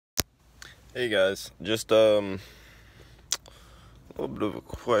Hey guys, just a little bit of a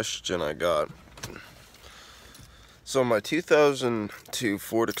question I got. So my 2002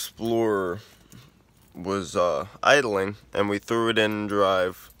 Ford Explorer was idling, and we threw it in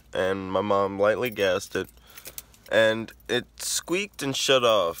drive, and my mom lightly gassed it, and it squeaked and shut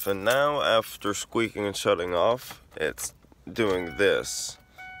off, and now after squeaking and shutting off, it's doing this.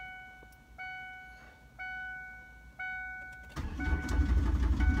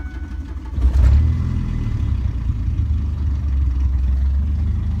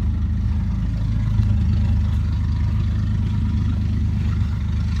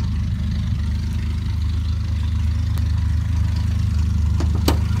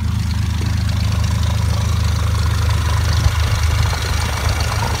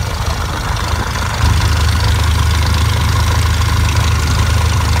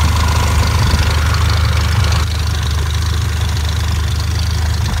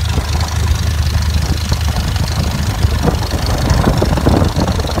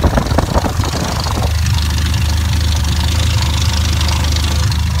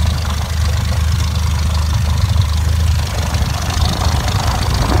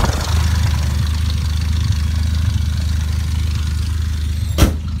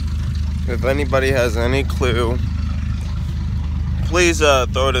 If anybody has any clue, please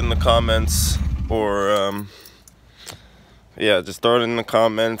throw it in the comments, or yeah, just throw it in the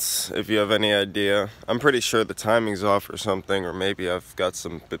comments if you have any idea. I'm pretty sure the timing's off or something, or maybe I've got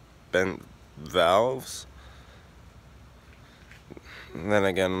some bent valves. And then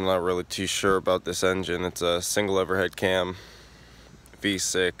again, I'm not really too sure about this engine. It's a single overhead cam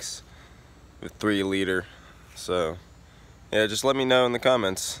V6 with 3-liter. So yeah, just let me know in the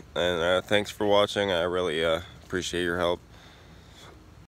comments, and thanks for watching. I really appreciate your help.